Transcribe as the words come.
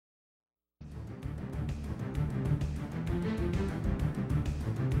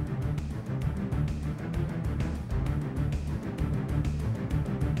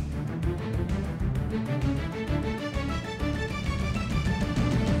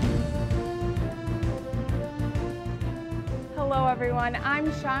Hello everyone, I'm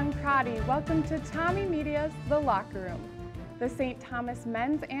Sean Crotty. Welcome to Tommy Media's The Locker Room. The St. Thomas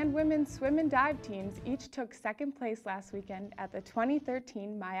men's and women's swim and dive teams each took second place last weekend at the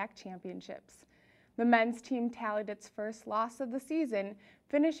 2013 MIAC Championships. The men's team tallied its first loss of the season,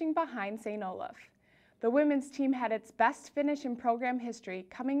 finishing behind St. Olaf. The women's team had its best finish in program history,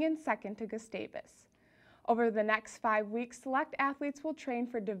 coming in second to Gustavus. Over the next 5 weeks, select athletes will train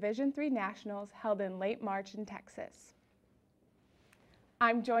for Division III Nationals held in late March in Texas.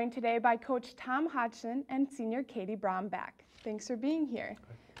 I'm joined today by Coach Tom Hodgson and Senior Katie Bromback. Thanks for being here.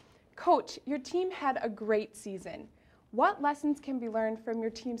 Coach, your team had a great season. What lessons can be learned from your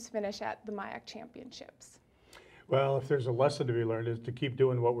team's finish at the MIAC Championships? Well, if there's a lesson to be learned, is to keep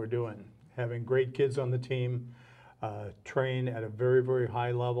doing what we're doing. Having great kids on the team, train at a very, very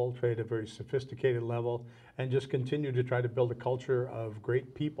high level, train at a very sophisticated level, and just continue to try to build a culture of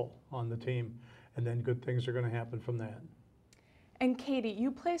great people on the team, and then good things are going to happen from that. And Katie,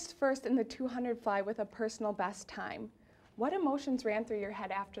 you placed first in the 200 fly with a personal best time. What emotions ran through your head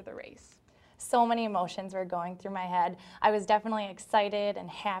after the race? So many emotions were going through my head. I was definitely excited and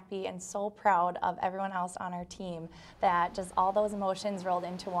happy and so proud of everyone else on our team that just all those emotions rolled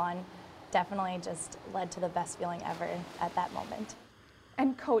into one. Definitely just led to the best feeling ever at that moment.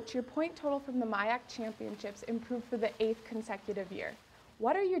 And Coach, your point total from the MIAC Championships improved for the 8th consecutive year.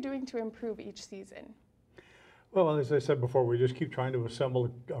 What are you doing to improve each season? Well, as I said before, we just keep trying to assemble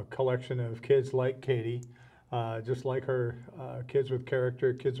a collection of kids like Katie, just like her, kids with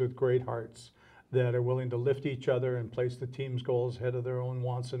character, kids with great hearts that are willing to lift each other and place the team's goals ahead of their own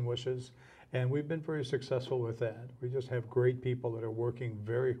wants and wishes. And we've been very successful with that. We just have great people that are working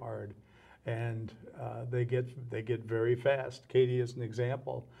very hard, and they get very fast. Katie is an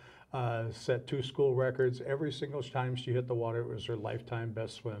example. Set 2 school records. Every single time she hit the water, it was her lifetime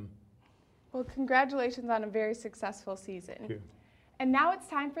best swim. Well, congratulations on a very successful season. Thank you. And now it's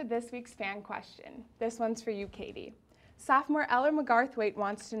time for this week's fan question. This one's for you, Katie. Sophomore Eller McGarthwaite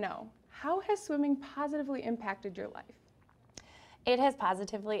wants to know, how has swimming positively impacted your life? It has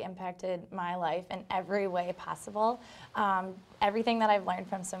positively impacted my life in every way possible. Everything that I've learned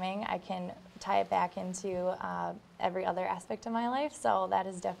from swimming, I can tie it back into every other aspect of my life. So that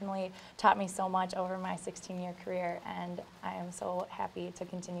has definitely taught me so much over my 16-year career, and I am so happy to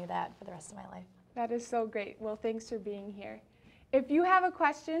continue that for the rest of my life. That is so great. Well, thanks for being here. If you have a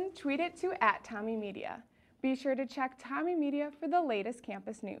question, tweet it to @TommyMedia. Be sure to check Tommy Media for the latest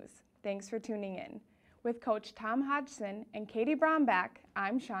campus news. Thanks for tuning in. With Coach Tom Hodgson and Katie Bromback,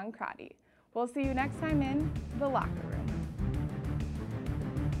 I'm Sean Crotty. We'll see you next time in The Locker Room.